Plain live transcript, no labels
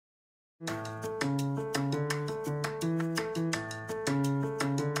Any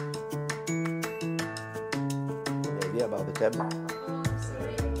idea about the cab?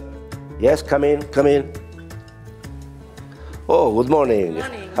 Yes, come in, come in. Oh, good morning. Good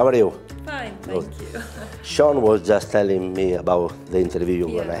morning. How are you? Fine, thank you. Sean was just telling me about the interview you're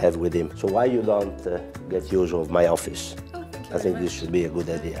going to have with him. So why you don't get use of my office? Oh, thank you I think very this much. should be a good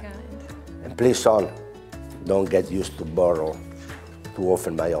idea. Kind. And please, Sean, don't get used to borrow too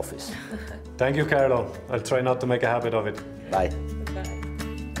often my office. Thank you, Carlo. I'll try not to make a habit of it. Bye. Bye.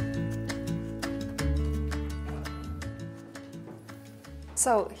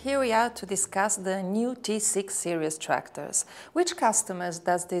 So here we are to discuss the new T6 series tractors. Which customers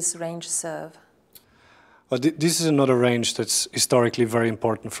does this range serve? Well, this is another range that's historically very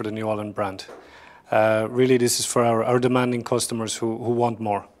important for the New Holland brand. Really, this is for our demanding customers who want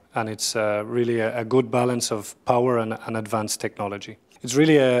more. And it's really a good balance of power and advanced technology. It's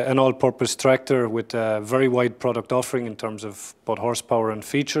really an all-purpose tractor with a very wide product offering in terms of both horsepower and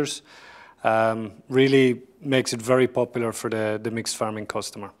features. Really makes it very popular for the mixed farming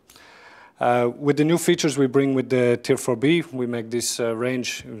customer. With the new features we bring with the Tier 4B, we make this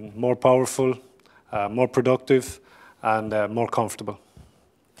range more powerful, more productive, and more comfortable.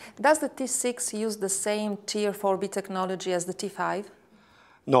 Does the T6 use the same Tier 4B technology as the T5?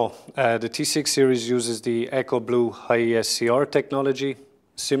 No, the T6 series uses the Echo Blue High ESCR technology,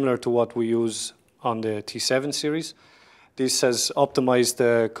 similar to what we use on the T7 series. This has optimized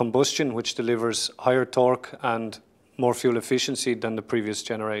the combustion, which delivers higher torque and more fuel efficiency than the previous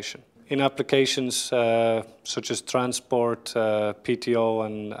generation. In applications such as transport, PTO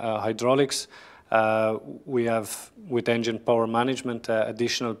and hydraulics, we have, with engine power management,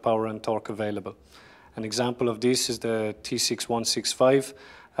 additional power and torque available. An example of this is the T6 165,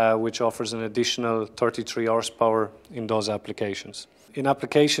 which offers an additional 33 horsepower in those applications. In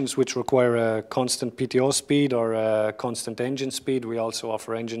applications which require a constant PTO speed or a constant engine speed, we also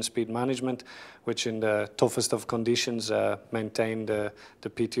offer engine speed management, which in the toughest of conditions maintain the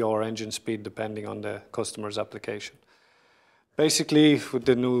PTO or engine speed depending on the customer's application. Basically, with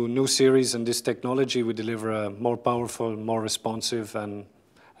the new series and this technology, we deliver a more powerful, more responsive and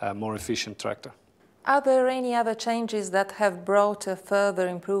more efficient tractor. Are there any other changes that have brought a further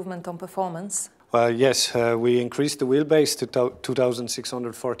improvement on performance? Well, yes, we increased the wheelbase to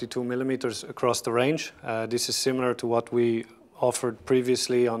 2,642 millimeters across the range. This is similar to what we offered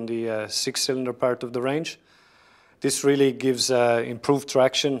previously on the six-cylinder part of the range. This really gives improved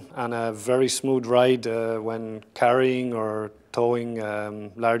traction and a very smooth ride when carrying or towing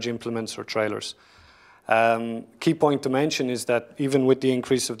large implements or trailers. Key point to mention is that even with the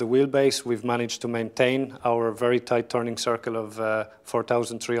increase of the wheelbase, we've managed to maintain our very tight turning circle of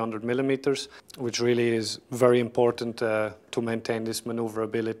 4,300 millimeters, which really is very important to maintain this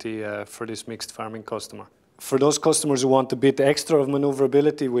maneuverability for this mixed farming customer. For those customers who want a bit extra of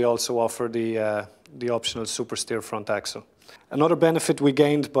maneuverability, we also offer the optional super steer front axle. Another benefit we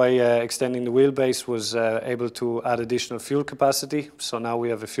gained by extending the wheelbase was able to add additional fuel capacity. So now we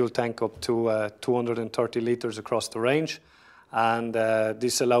have a fuel tank up to 230 liters across the range. And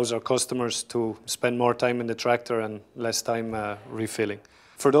this allows our customers to spend more time in the tractor and less time refilling.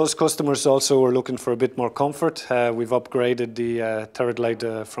 For those customers also who are looking for a bit more comfort, we've upgraded the Turret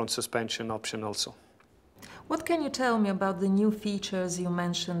Glide front suspension option also. What can you tell me about the new features you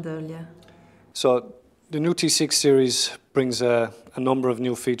mentioned earlier? So the new T6 series brings a number of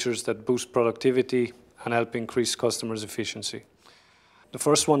new features that boost productivity and help increase customers' efficiency. The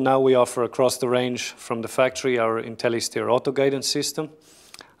first one now we offer across the range from the factory our IntelliSteer auto guidance system,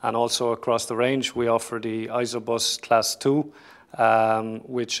 and also across the range we offer the ISOBUS Class 2,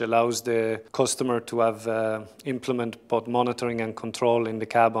 which allows the customer to have implement both monitoring and control in the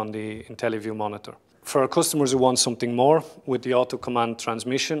cab on the IntelliView monitor. For our customers who want something more, with the auto command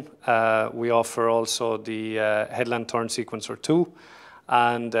transmission, we offer also the headland turn sequencer 2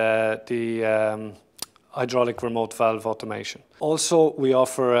 and the hydraulic remote valve automation. Also, we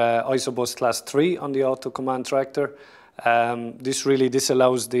offer ISOBUS Class 3 on the auto command tractor. This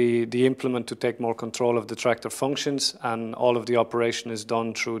allows the implement to take more control of the tractor functions, and all of the operation is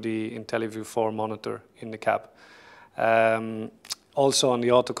done through the IntelliView 4 monitor in the cab. Also on the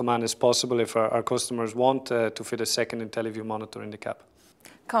auto command is possible if our customers want to fit a second IntelliView monitor in the cab.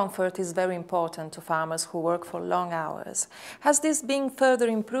 Comfort is very important to farmers who work for long hours. Has this been further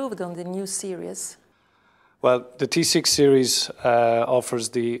improved on the new series? Well, the T6 series offers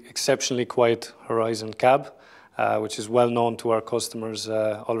the exceptionally quiet Horizon cab, which is well known to our customers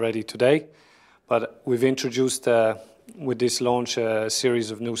already today. But we've introduced with this launch a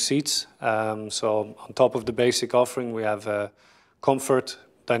series of new seats. So on top of the basic offering, we have comfort,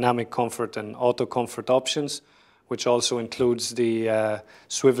 dynamic comfort and auto comfort options, which also includes the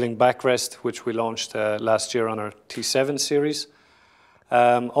swiveling backrest, which we launched last year on our T7 series.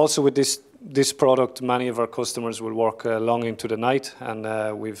 Also with this product, many of our customers will work long into the night,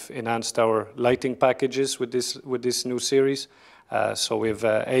 and we've enhanced our lighting packages with this new series. So we have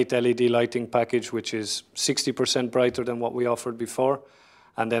 8 LED lighting package, which is 60% brighter than what we offered before.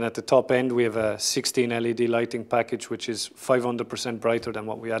 And then at the top end, we have a 16 LED lighting package, which is 500% brighter than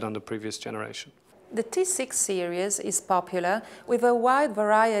what we had on the previous generation. The T6 series is popular with a wide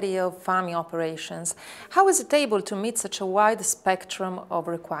variety of farming operations. How is it able to meet such a wide spectrum of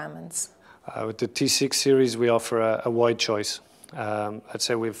requirements? With the T6 series, we offer a wide choice. I'd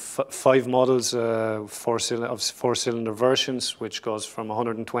say we have 5 models of four-cylinder versions, which goes from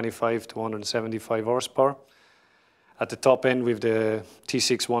 125 to 175 horsepower. At the top end, we have the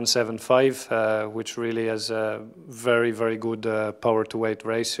T6 175, which really has a very, very good power-to-weight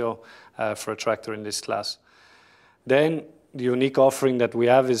ratio for a tractor in this class. Then the unique offering that we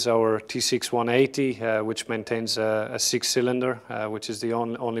have is our T6 180, which maintains a 6-cylinder, which is the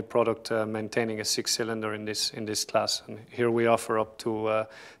only product maintaining a 6-cylinder in this class. And here we offer up to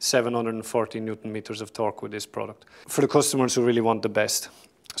 740 Newton meters of torque with this product for the customers who really want the best.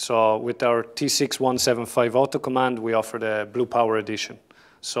 So with our T6 175 Auto Command, we offer the Blue Power Edition.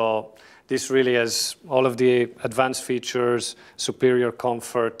 So this really has all of the advanced features, superior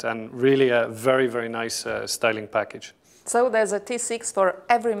comfort, and really a very, very nice styling package. So there's a T6 for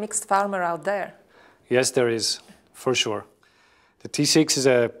every mixed farmer out there? Yes, there is, for sure. The T6 is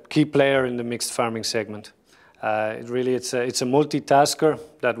a key player in the mixed farming segment. It's a multitasker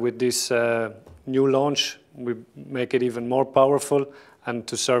that with this new launch, we make it even more powerful and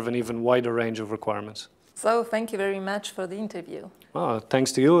to serve an even wider range of requirements. So thank you very much for the interview. Oh,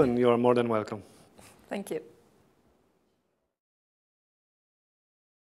 thanks to you, and you are more than welcome. Thank you.